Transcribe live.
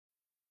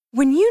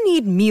When you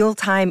need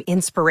mealtime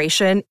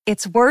inspiration,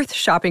 it's worth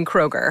shopping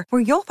Kroger,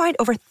 where you'll find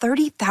over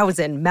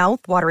 30,000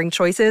 mouth-watering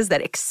choices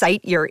that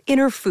excite your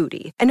inner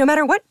foodie. And no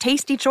matter what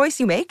tasty choice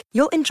you make,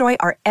 you'll enjoy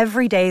our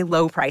everyday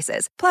low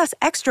prices, plus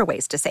extra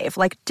ways to save,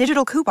 like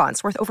digital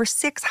coupons worth over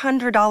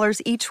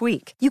 $600 each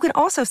week. You can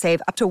also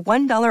save up to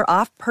 $1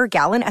 off per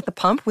gallon at the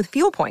pump with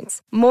fuel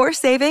points. More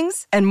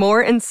savings and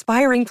more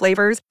inspiring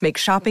flavors make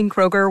shopping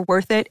Kroger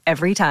worth it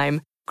every time.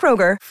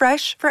 Kroger,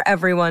 fresh for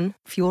everyone.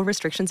 Fuel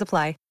restrictions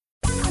apply.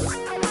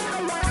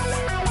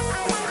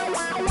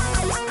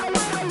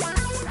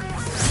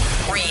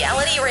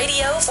 Reality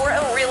radio for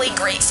a really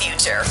great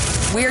future.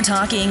 We're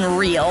talking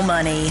real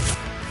money.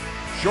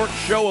 Short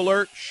show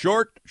alert,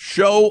 short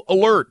show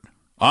alert.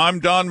 I'm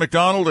Don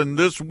McDonald, and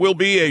this will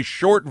be a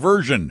short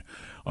version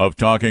of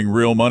Talking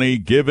Real Money,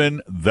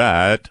 given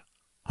that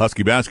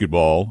Husky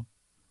basketball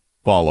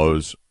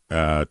follows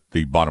at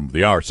the bottom of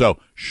the hour. So,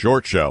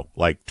 short show,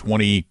 like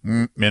 20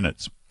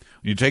 minutes.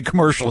 When you take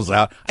commercials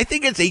out, I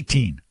think it's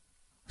 18.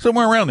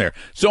 Somewhere around there.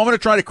 So I'm going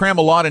to try to cram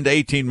a lot into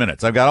 18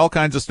 minutes. I've got all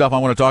kinds of stuff I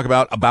want to talk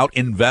about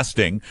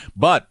investing.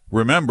 But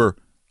remember,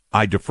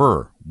 we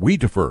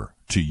defer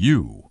to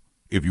you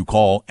if you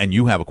call and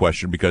you have a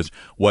question, because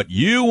what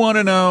you want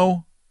to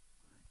know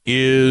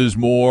is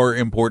more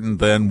important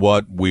than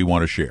what we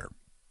want to share.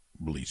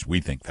 At least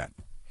we think that.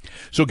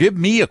 So give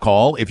me a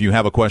call if you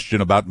have a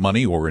question about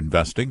money or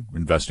investing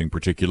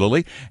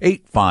particularly.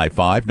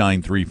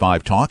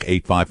 855-935-TALK,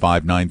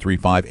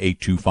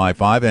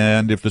 855-935-8255.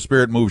 And if the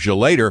spirit moves you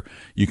later,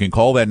 you can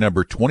call that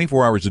number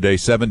 24 hours a day,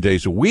 7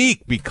 days a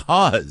week,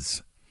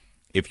 because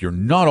if you're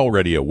not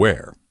already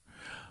aware,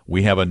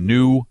 we have a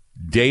new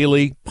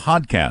daily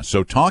podcast.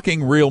 So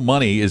Talking Real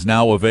Money is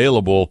now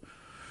available.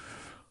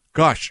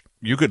 Gosh,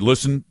 you could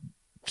listen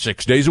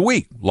 6 days a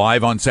week,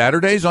 live on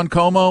Saturdays on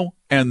Como,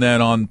 and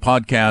then on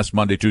podcast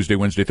Monday, Tuesday,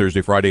 Wednesday,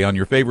 Thursday, Friday on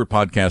your favorite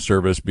podcast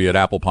service, be it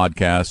Apple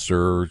Podcasts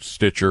or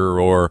Stitcher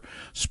or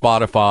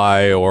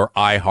Spotify or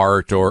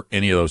iHeart or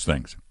any of those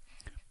things.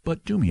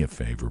 But do me a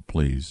favor,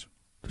 please.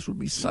 This would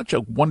be such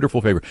a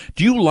wonderful favor.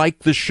 Do you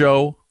like the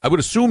show? I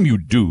would assume you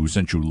do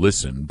since you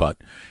listen, but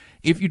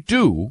if you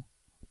do,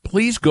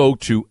 please go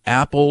to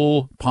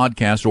Apple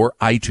Podcasts or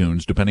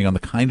iTunes, depending on the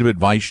kind of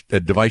device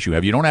you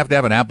have. You don't have to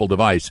have an Apple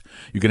device.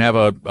 You can have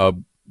a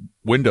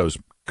Windows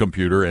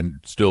computer and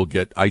still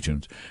get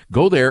iTunes.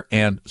 Go there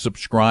and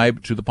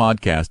subscribe to the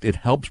podcast. It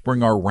helps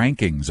bring our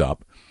rankings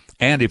up.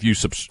 And if you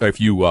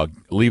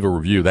leave a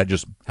review, that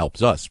just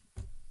helps us.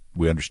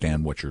 We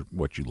understand what you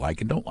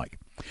like and don't like.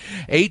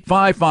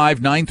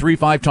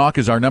 855-935-TALK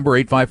is our number,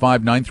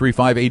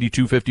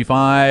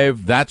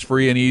 855-935-8255. That's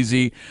free and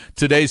easy.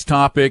 Today's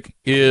topic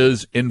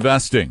is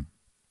investing.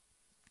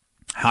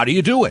 How do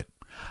you do it?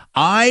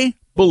 I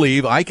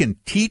believe I can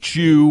teach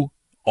you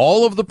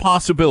all of the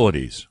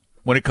possibilities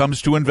when it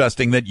comes to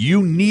investing that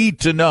you need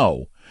to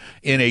know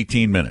in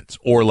 18 minutes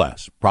or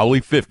less, probably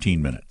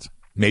 15 minutes,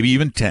 maybe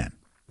even 10.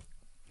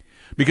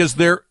 Because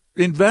their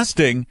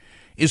investing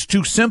is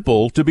too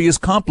simple to be as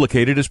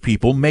complicated as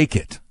people make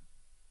it.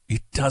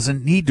 It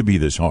doesn't need to be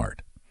this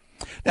hard.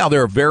 Now,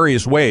 there are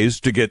various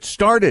ways to get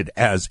started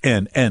as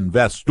an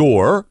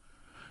investor.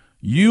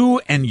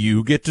 You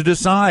get to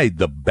decide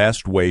the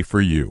best way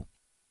for you.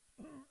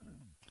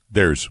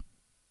 There's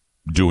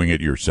doing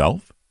it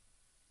yourself,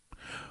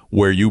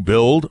 where you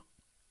build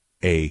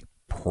a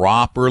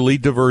properly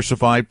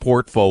diversified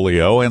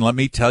portfolio. And let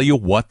me tell you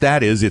what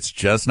that is. It's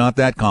just not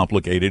that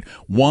complicated.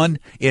 One,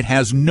 it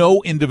has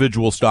no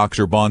individual stocks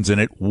or bonds in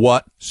it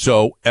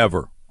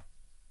whatsoever.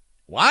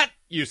 What?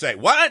 You say,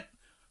 what?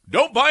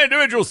 Don't buy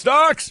individual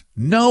stocks?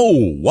 No.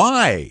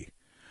 Why?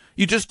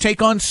 You just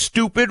take on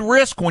stupid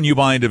risk when you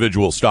buy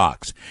individual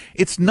stocks.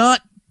 It's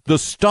not the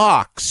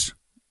stocks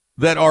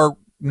that are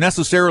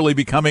necessarily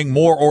becoming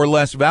more or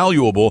less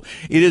valuable.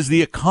 It is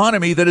the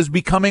economy that is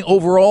becoming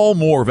overall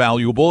more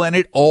valuable, and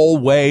it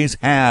always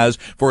has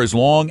for as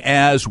long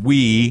as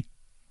we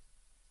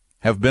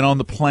have been on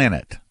the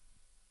planet.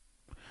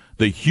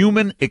 The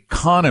human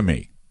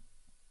economy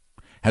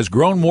has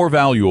grown more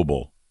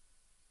valuable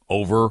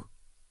over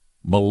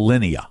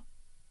millennia.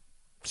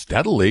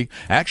 Steadily,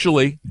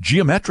 actually,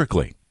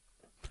 geometrically.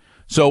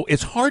 So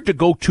it's hard to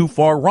go too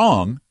far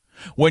wrong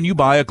when you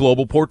buy a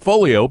global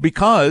portfolio,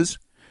 because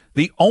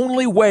the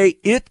only way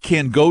it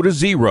can go to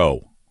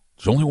zero,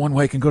 there's only one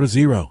way it can go to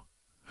zero.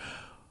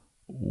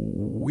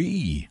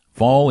 We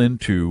fall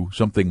into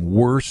something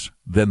worse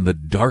than the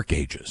Dark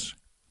Ages.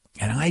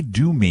 And I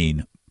do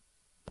mean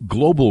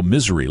global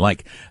misery,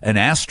 like an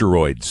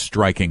asteroid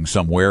striking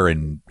somewhere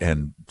and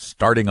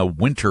starting a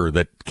winter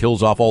that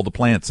kills off all the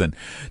plants and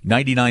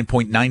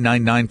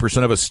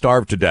 99.999% of us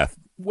starve to death.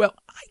 Well,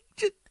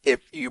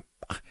 you're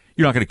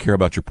not going to care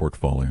about your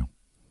portfolio.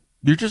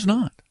 You're just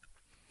not.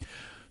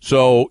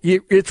 So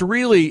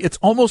it's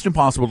almost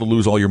impossible to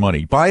lose all your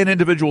money. Buy an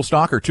individual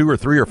stock or two or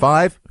three or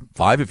five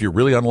if you're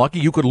really unlucky.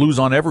 You could lose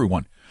on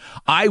everyone.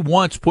 I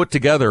once put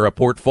together a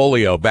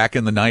portfolio back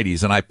in the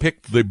 90s, and I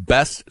picked the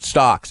best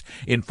stocks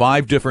in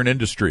 5 different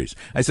industries.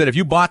 I said, if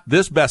you bought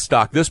this best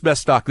stock, this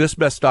best stock, this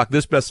best stock,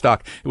 this best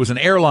stock, it was an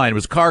airline, it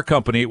was a car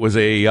company, it was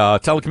a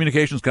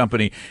telecommunications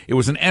company, it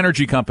was an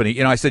energy company.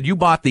 You know, I said, you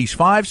bought these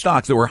 5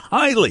 stocks that were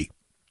highly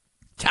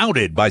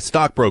touted by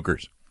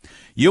stockbrokers.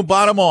 You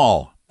bought them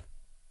all,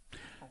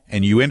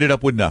 and you ended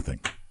up with nothing.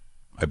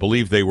 I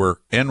believe they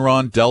were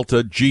Enron,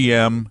 Delta,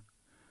 GM,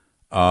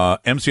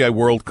 MCI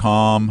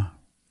WorldCom.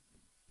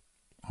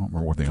 I don't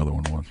remember what the other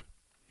one was.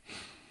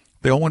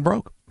 They all went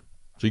broke.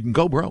 So you can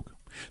go broke.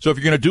 So if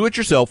you're going to do it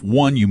yourself,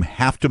 1, you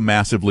have to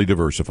massively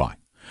diversify.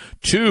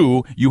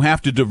 2, you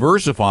have to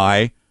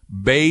diversify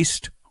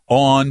based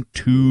on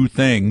 2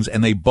 things,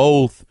 and they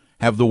both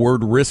have the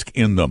word risk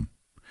in them.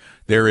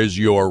 There is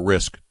your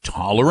risk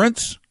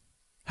tolerance,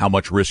 how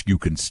much risk you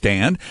can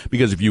stand,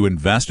 because if you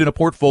invest in a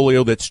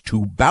portfolio that's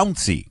too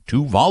bouncy,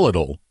 too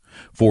volatile,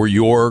 for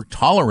your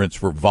tolerance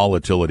for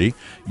volatility,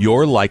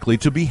 you're likely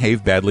to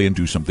behave badly and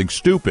do something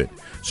stupid.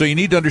 So you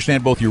need to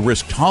understand both your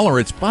risk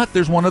tolerance, but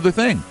there's one other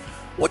thing.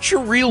 What's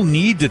your real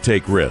need to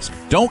take risk?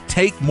 Don't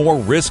take more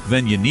risk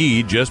than you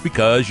need just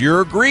because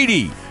you're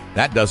greedy.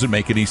 That doesn't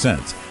make any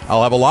sense.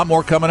 I'll have a lot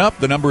more coming up.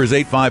 The number is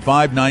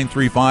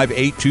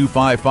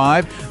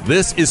 855-935-8255.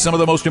 This is some of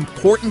the most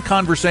important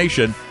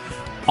conversation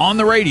on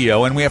the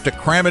radio, and we have to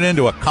cram it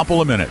into a couple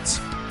of minutes.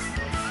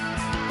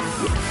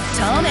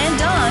 Tom and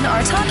Don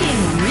are talking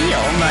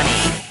real money.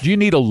 Do you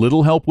need a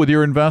little help with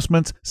your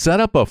investments? Set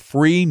up a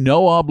free,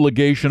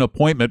 no-obligation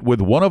appointment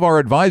with one of our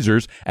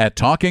advisors at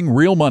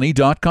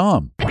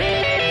TalkingRealMoney.com.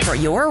 For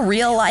your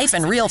real life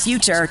and real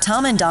future,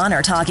 Tom and Don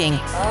are talking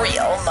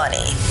real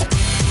money.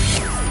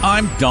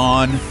 I'm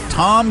Don.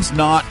 Tom's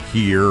not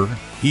here.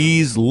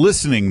 He's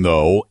listening,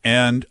 though,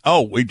 and,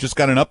 we just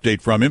got an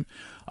update from him.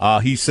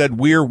 He said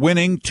we're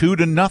winning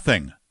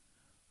 2-0.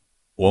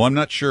 Well, I'm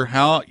not sure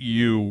how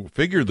you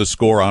figure the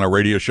score on a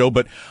radio show,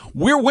 but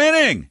we're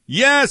winning.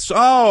 Yes.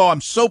 Oh,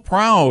 I'm so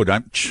proud.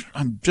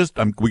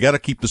 We got to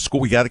keep the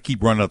score. We got to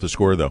keep running out the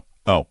score, though.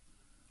 Oh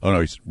no,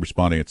 he's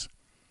responding. It's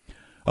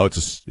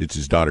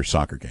his daughter's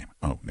soccer game.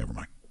 Oh, never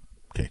mind.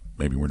 Okay.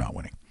 Maybe we're not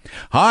winning.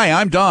 Hi,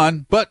 I'm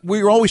Don, but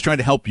we're always trying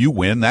to help you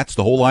win. That's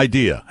the whole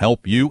idea.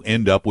 Help you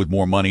end up with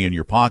more money in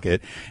your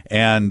pocket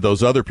and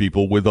those other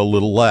people with a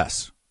little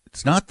less.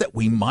 It's not that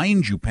we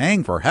mind you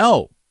paying for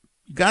help.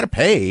 You got to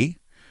pay.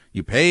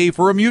 You pay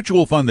for a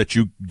mutual fund that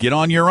you get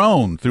on your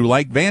own through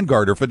like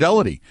Vanguard or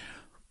Fidelity.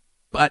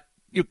 But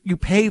you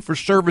pay for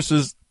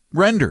services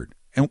rendered,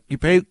 and you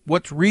pay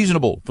what's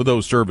reasonable for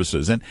those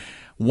services. And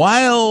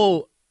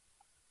while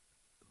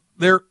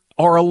there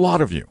are a lot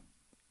of you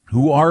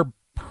who are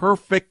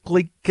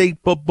perfectly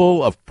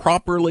capable of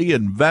properly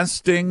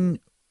investing,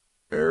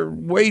 there are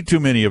way too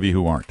many of you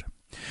who aren't.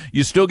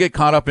 You still get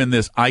caught up in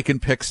this, I can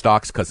pick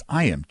stocks because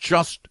I am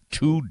just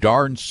too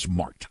darn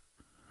smart.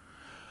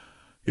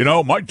 You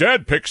know, my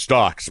dad picked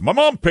stocks. My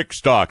mom picked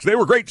stocks. They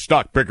were great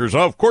stock pickers.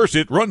 Of course,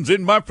 it runs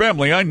in my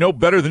family. I know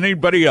better than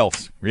anybody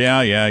else.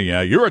 Yeah.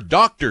 You're a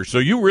doctor, so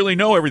you really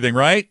know everything,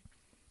 right?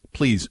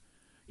 Please,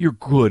 you're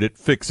good at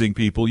fixing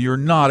people. You're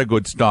not a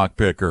good stock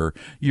picker.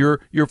 You're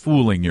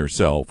fooling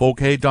yourself.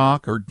 Okay,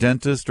 doc, or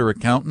dentist, or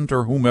accountant,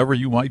 or whomever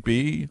you might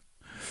be?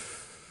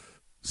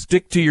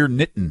 Stick to your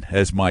knitting,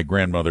 as my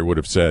grandmother would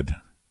have said.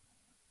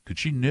 Did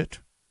she knit?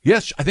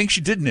 Yes, I think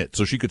she did knit,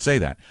 so she could say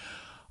that.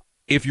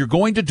 If you're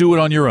going to do it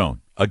on your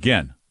own,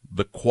 again,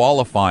 the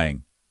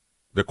qualifiers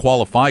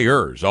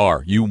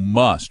are you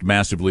must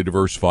massively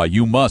diversify.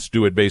 You must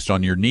do it based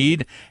on your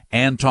need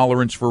and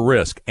tolerance for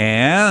risk.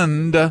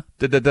 And, by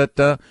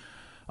the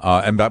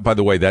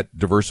way, that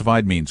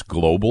diversified means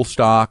global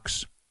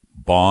stocks,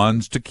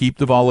 bonds to keep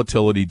the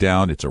volatility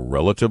down. It's a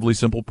relatively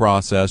simple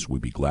process.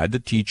 We'd be glad to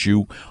teach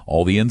you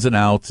all the ins and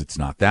outs. It's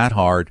not that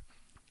hard.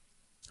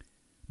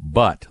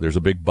 But, there's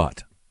a big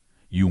but.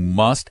 You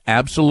must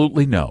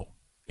absolutely know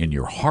in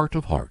your heart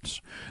of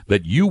hearts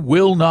that you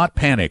will not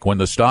panic when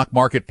the stock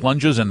market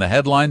plunges and the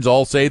headlines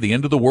all say the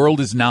end of the world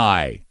is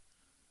nigh.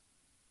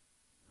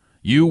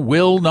 You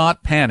will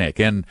not panic,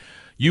 and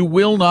you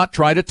will not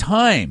try to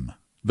time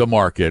the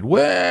market.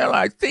 Well,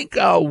 I think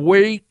I'll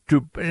wait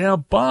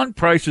bond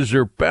prices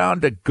are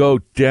bound to go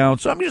down,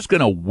 so I'm just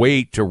going to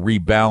wait to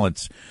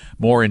rebalance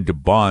more into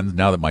bonds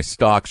now that my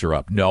stocks are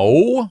up.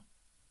 No,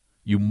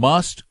 you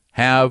must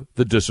have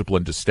the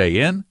discipline to stay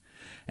in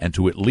and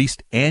to at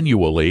least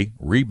annually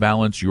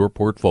rebalance your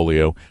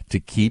portfolio to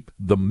keep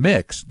the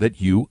mix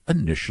that you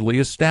initially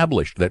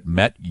established that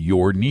met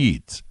your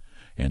needs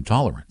and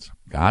tolerance.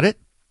 Got it?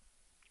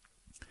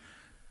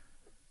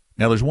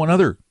 Now, there's one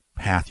other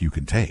path you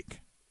can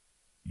take.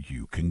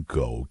 You can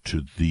go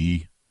to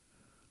the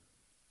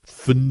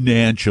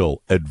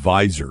financial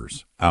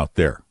advisors out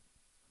there.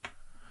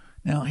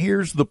 Now,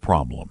 here's the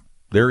problem.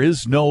 There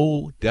is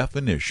no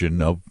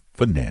definition of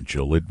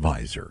financial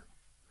advisor.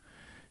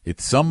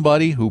 It's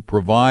somebody who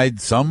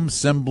provides some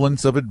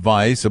semblance of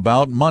advice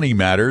about money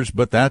matters,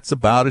 but that's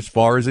about as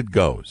far as it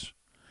goes.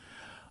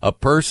 A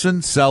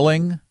person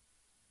selling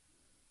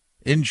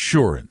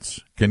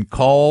Insurance can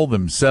call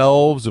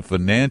themselves a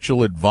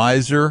financial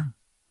advisor,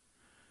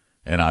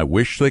 and I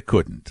wish they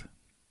couldn't.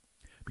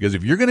 Because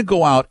if you're going to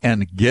go out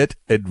and get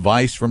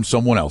advice from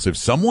someone else, if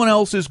someone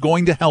else is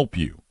going to help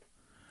you,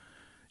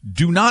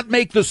 do not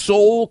make the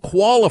sole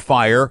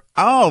qualifier,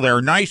 oh,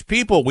 they're nice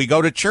people, we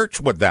go to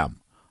church with them.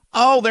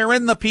 Oh, they're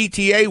in the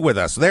PTA with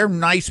us. They're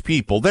nice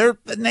people. They're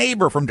the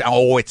neighbor from,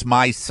 oh, it's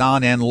my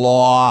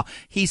son-in-law.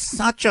 He's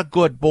such a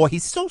good boy.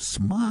 He's so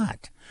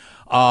smart.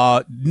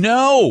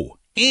 No.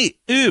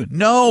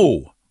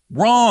 No.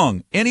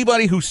 Wrong.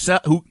 Anybody who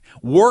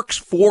works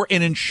for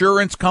an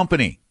insurance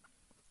company,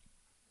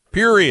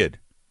 period,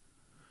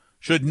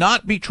 should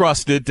not be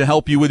trusted to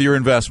help you with your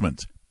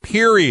investments.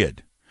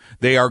 Period.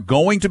 They are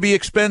going to be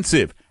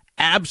expensive.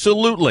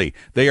 Absolutely.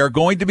 They are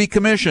going to be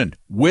commissioned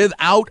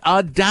without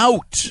a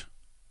doubt.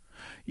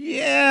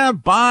 Yeah,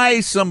 buy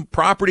some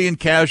property and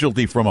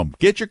casualty from them.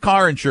 Get your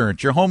car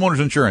insurance, your homeowner's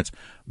insurance,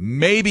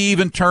 maybe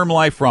even term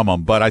life from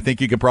them. But I think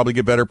you can probably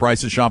get better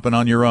prices shopping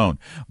on your own.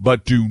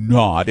 But do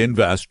not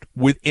invest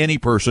with any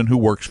person who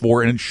works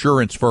for an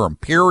insurance firm.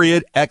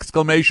 Period.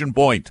 Exclamation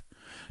point.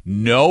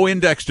 No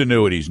indexed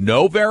annuities,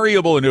 no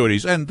variable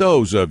annuities. And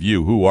those of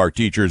you who are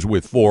teachers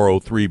with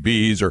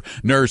 403Bs or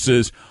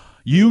nurses,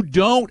 you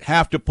don't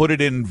have to put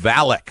it in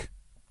VALIC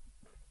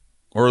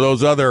or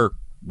those other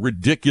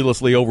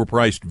ridiculously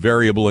overpriced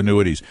variable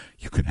annuities.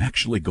 You can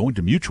actually go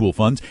into mutual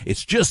funds.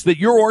 It's just that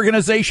your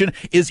organization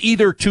is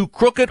either too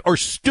crooked or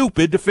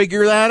stupid to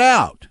figure that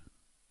out.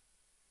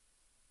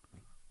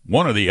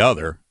 One or the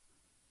other.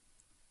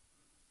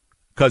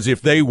 Because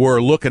if they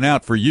were looking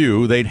out for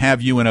you, they'd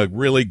have you in a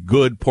really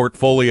good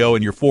portfolio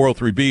in your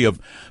 403B of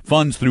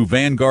funds through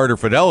Vanguard or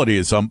Fidelity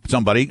as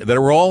somebody that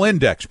are all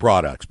index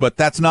products. But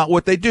that's not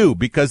what they do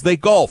because they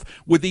golf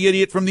with the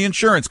idiot from the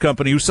insurance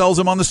company who sells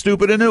them on the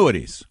stupid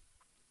annuities.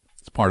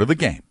 It's part of the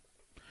game.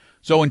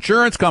 So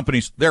insurance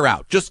companies, they're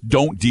out. Just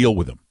don't deal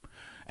with them.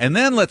 And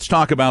then let's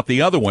talk about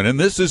the other one. And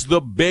this is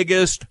the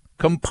biggest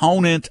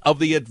component of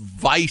the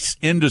advice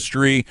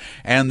industry,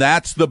 and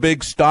that's the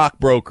big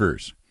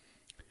stockbrokers.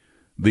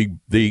 The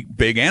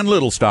big and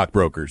little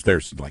stockbrokers.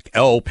 There's like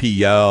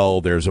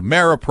LPL, there's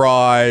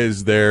Ameriprise,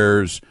 is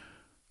there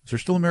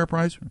still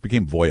Ameriprise? It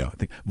became Voya, I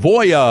think.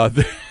 Voya,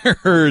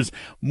 there's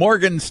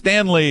Morgan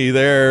Stanley,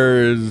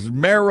 there's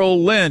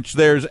Merrill Lynch,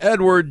 there's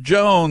Edward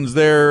Jones.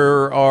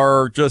 There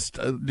are just,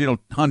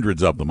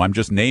 hundreds of them. I'm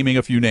just naming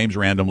a few names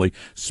randomly,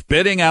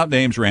 spitting out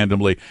names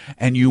randomly,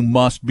 and you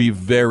must be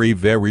very,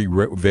 very,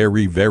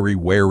 very, very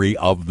wary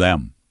of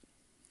them.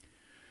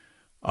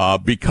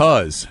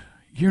 Because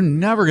you're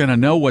never going to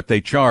know what they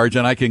charge,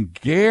 and I can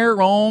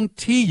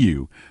guarantee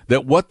you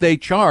that what they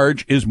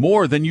charge is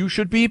more than you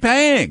should be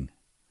paying.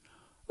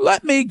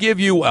 Let me give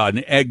you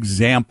an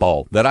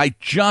example that I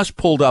just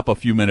pulled up a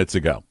few minutes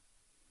ago.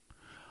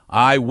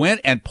 I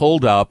went and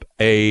pulled up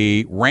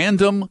a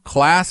random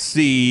Class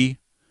C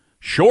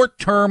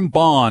short-term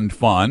bond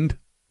fund.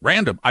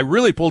 Random. I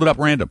really pulled it up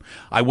random.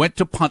 I went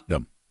to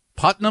Putnam.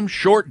 Putnam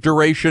Short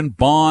Duration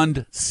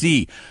Bond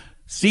C.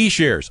 C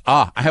shares.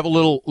 I have a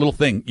little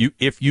thing.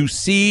 If you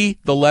see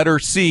the letter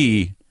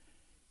C,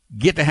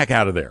 get the heck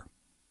out of there.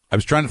 I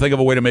was trying to think of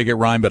a way to make it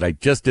rhyme, but I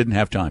just didn't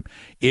have time.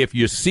 If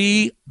you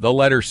see the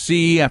letter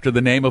C after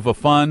the name of a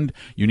fund,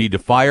 you need to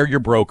fire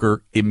your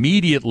broker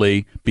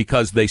immediately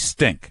because they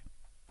stink.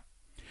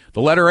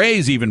 The letter A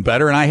is even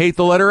better, and I hate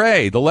the letter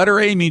A. The letter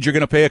A means you're going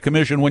to pay a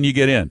commission when you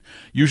get in.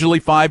 Usually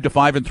 5 to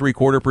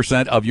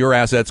 5.75% of your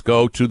assets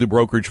go to the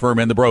brokerage firm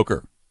and the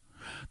broker.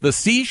 The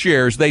C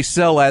shares they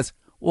sell as,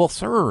 well,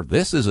 sir,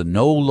 this is a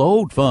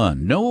no-load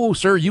fund. No,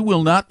 sir, you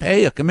will not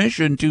pay a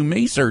commission to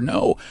me, sir.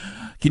 No.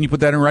 Can you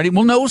put that in writing?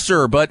 Well, no,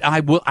 sir, but I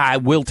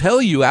will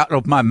tell you out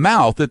of my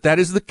mouth that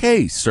is the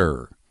case,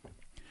 sir.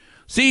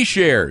 C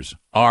shares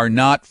are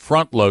not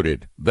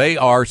front-loaded. They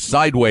are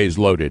sideways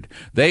loaded.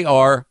 They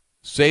are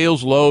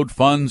sales load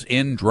funds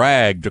in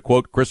drag, to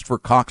quote Christopher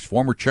Cox,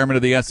 former chairman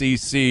of the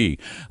SEC.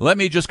 Let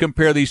me just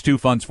compare these two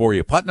funds for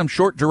you. Putnam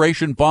Short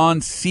Duration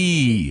Bond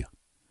C.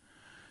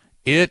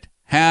 It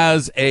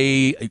has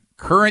a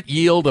current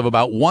yield of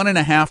about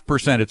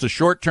 1.5%. It's a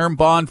short-term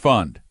bond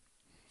fund.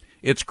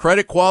 Its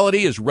credit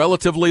quality is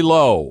relatively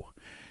low.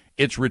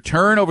 Its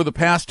return over the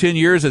past 10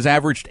 years has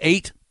averaged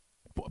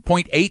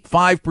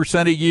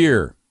 8.85% a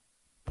year.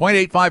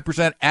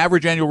 0.85%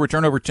 average annual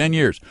return over 10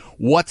 years.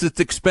 What's its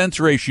expense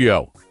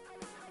ratio?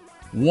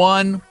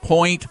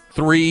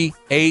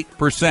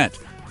 1.38%.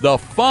 The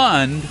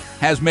fund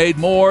has made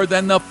more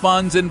than the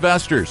fund's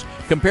investors.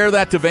 Compare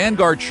that to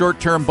Vanguard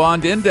Short-Term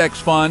Bond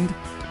Index Fund.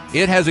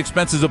 It has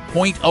expenses of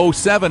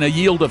 0.07, a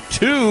yield of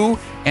 2,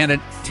 and a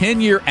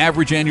 10-year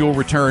average annual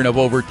return of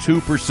over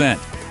 2%.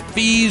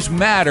 Fees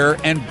matter,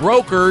 and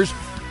brokers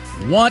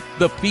want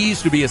the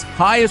fees to be as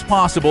high as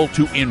possible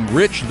to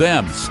enrich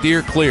them.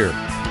 Steer clear.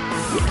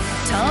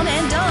 Tom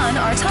and Don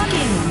are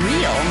talking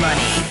real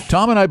money.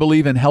 Tom and I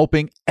believe in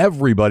helping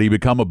everybody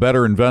become a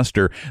better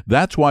investor.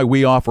 That's why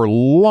we offer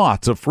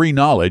lots of free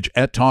knowledge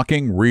at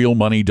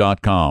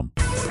TalkingRealMoney.com.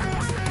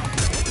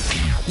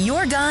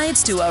 Your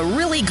guides to a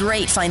really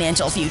great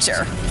financial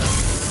future.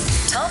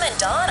 Tom and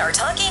Don are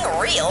talking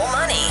real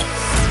money.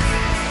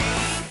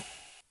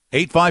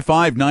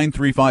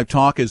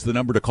 855-935-TALK is the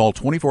number to call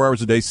 24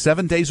 hours a day,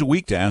 7 days a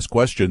week to ask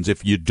questions.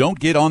 If you don't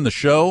get on the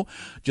show,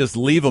 just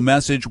leave a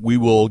message. We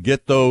will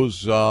get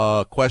those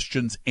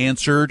questions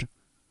answered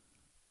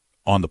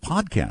on the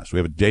podcast. We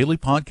have a daily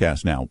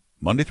podcast now.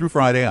 Monday through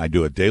Friday, I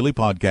do a daily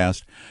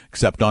podcast,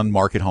 except on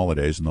market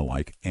holidays and the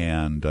like.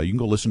 And you can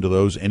go listen to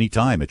those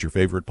anytime at your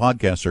favorite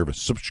podcast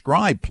service.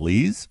 Subscribe,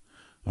 please.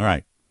 All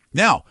right.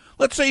 Now,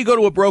 let's say you go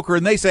to a broker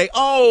and they say,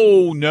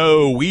 oh,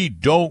 no, we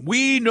don't.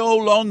 We no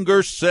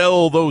longer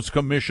sell those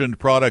commissioned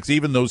products,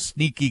 even those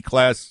sneaky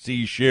Class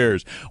C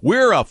shares.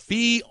 We're a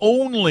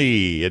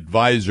fee-only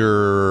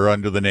advisor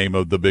under the name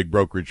of the big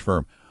brokerage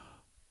firm.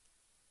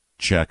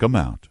 Check them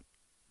out.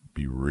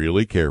 Be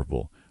really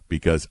careful,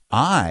 because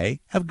I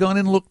have gone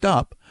and looked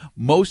up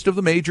most of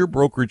the major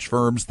brokerage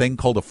firms' thing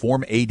called a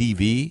Form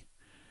ADV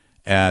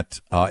at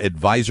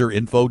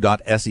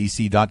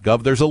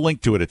advisorinfo.sec.gov. There's a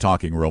link to it at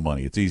Talking Real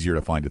Money. It's easier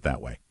to find it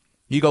that way.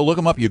 You go look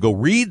them up. You go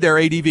read their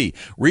ADV.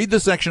 Read the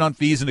section on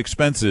fees and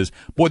expenses.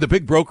 Boy, the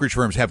big brokerage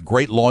firms have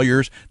great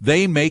lawyers.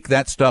 They make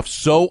that stuff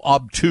so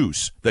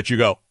obtuse that you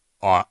go,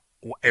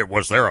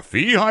 was there a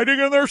fee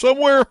hiding in there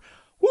somewhere?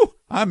 Whew,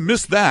 I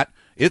missed that.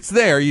 It's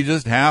there. You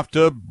just have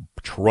to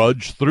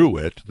trudge through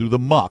it, through the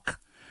muck.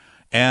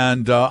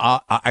 And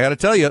I got to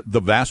tell you,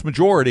 the vast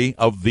majority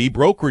of the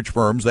brokerage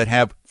firms that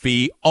have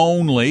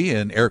fee-only,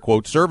 in air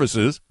quote,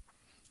 services,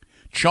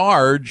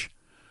 charge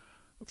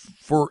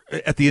for,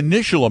 at the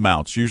initial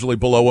amounts, usually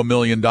below $1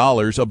 million,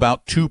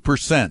 about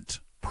 2%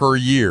 per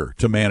year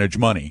to manage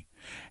money.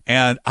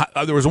 And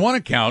there was one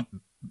account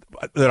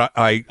that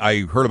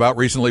I heard about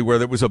recently where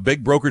there was a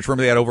big brokerage firm.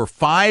 They had over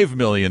 $5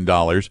 million,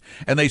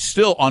 and they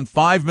still, on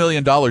 $5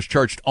 million,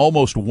 charged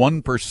almost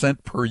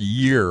 1% per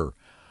year.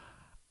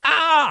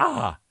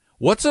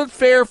 What's a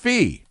fair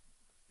fee?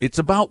 It's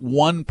about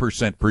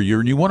 1% per year,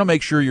 and you want to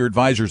make sure your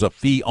advisor's a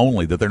fee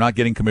only, that they're not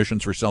getting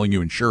commissions for selling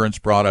you insurance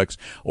products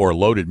or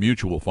loaded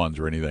mutual funds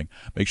or anything.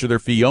 Make sure they're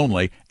fee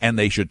only, and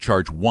they should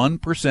charge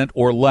 1%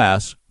 or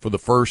less for the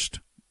first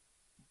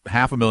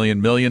 $500,000,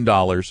 $1 million,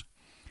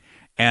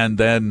 and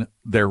then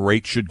their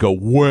rate should go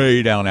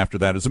way down after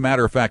that. As a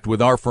matter of fact,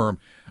 with our firm,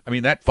 I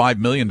mean, that $5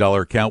 million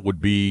account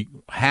would be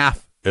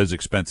half as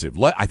expensive.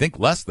 I think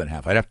less than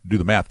half. I'd have to do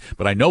the math,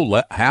 but I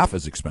know half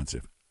as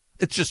expensive.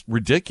 It's just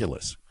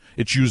ridiculous.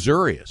 It's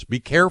usurious. Be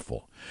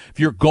careful. If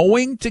you're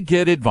going to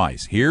get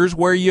advice, here's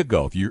where you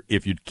go.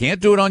 If you can't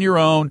do it on your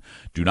own,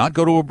 do not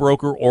go to a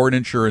broker or an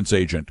insurance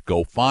agent.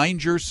 Go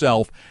find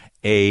yourself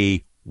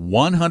a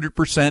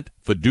 100%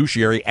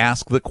 fiduciary.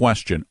 Ask the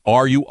question,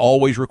 are you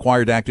always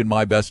required to act in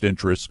my best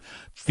interests?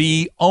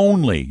 Fee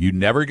only. You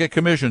never get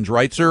commissions,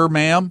 right, sir,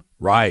 ma'am?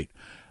 Right.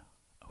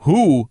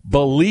 Who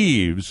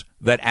believes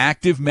that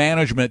active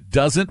management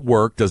doesn't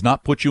work, does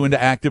not put you into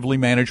actively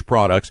managed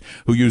products,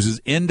 who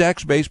uses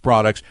index-based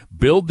products,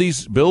 builds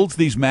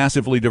these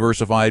massively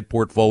diversified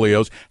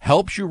portfolios,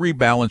 helps you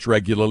rebalance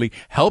regularly,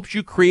 helps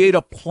you create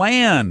a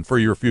plan for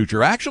your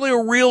future, actually a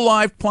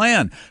real-life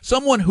plan.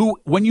 Someone who,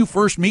 when you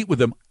first meet with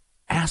them,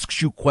 asks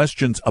you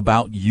questions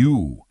about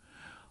you.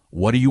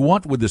 What do you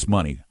want with this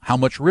money? How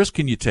much risk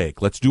can you take?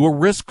 Let's do a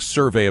risk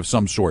survey of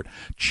some sort.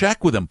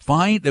 Check with them.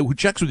 Who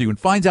checks with you and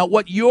finds out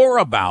what you're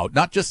about,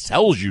 not just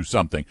sells you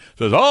something.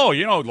 Says, oh,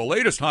 the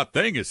latest hot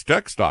thing is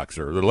tech stocks,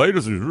 or the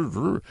latest is...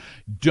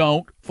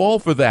 Don't fall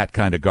for that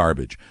kind of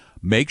garbage.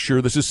 Make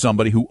sure this is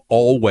somebody who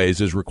always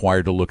is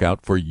required to look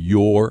out for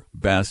your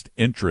best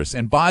interests.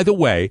 And by the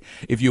way,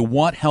 if you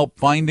want help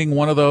finding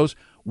one of those,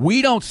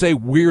 we don't say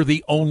we're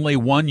the only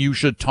one you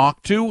should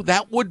talk to.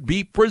 That would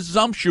be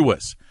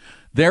presumptuous.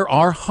 There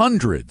are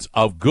hundreds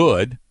of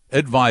good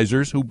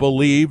advisors who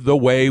believe the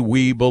way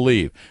we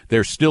believe.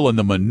 They're still in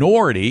the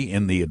minority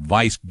in the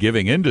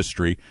advice-giving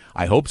industry.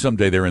 I hope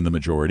someday they're in the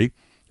majority.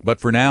 But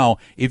for now,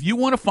 if you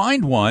want to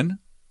find one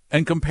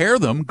and compare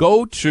them,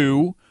 go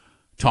to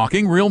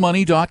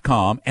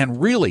TalkingRealMoney.com. And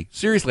really,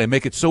 seriously, I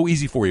make it so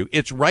easy for you.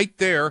 It's right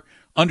there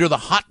under the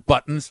hot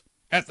buttons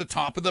at the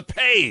top of the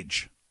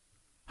page.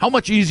 How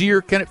much easier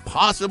can it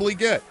possibly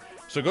get?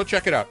 So go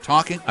check it out.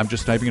 I'm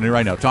just typing it in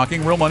right now,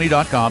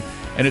 TalkingRealMoney.com.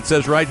 And it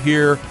says right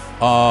here, it's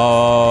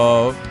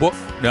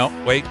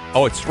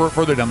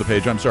further down the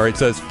page. I'm sorry. It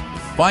says,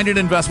 find an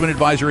investment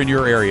advisor in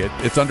your area.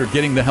 It's under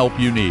getting the help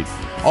you need.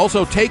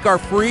 Also, take our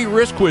free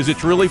risk quiz.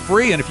 It's really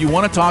free. And if you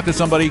want to talk to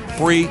somebody,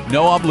 free,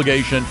 no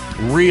obligation,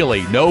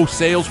 really, no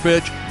sales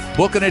pitch,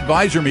 book an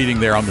advisor meeting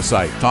there on the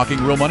site,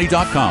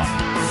 TalkingRealMoney.com.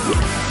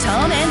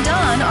 Tom and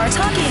Don are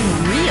talking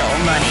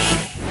real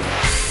money.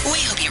 We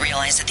hope you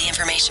realize that the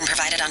information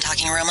provided on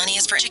Talking Real Money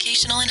is for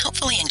educational and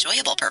hopefully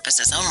enjoyable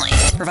purposes only.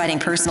 Providing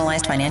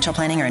personalized financial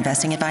planning or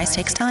investing advice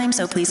takes time,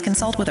 so please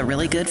consult with a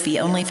really good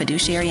fee-only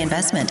fiduciary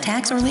investment,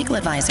 tax, or legal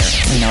advisor.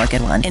 We know a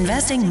good one.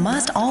 Investing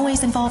must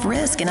always involve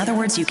risk. In other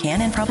words, you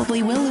can and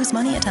probably will lose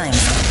money at times.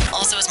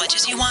 Also, as much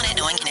as you want it,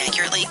 no one can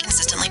accurately,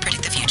 consistently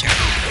predict the future.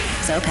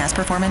 So past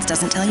performance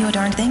doesn't tell you a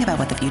darn thing about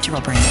what the future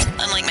will bring.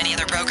 Unlike many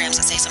other programs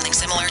that say something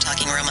similar,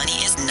 Talking Real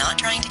Money is not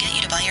trying to get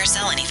you to buy or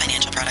sell any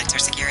financial products or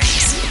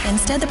securities.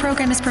 Instead, the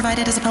program is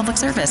provided as a public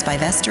service by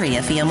Vestry,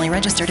 a fee-only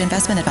registered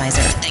investment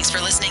advisor. Thanks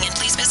for listening, and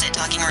please visit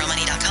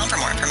TalkingRealMoney.com for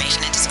more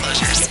information and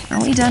disclosures.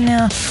 Are we done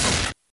now?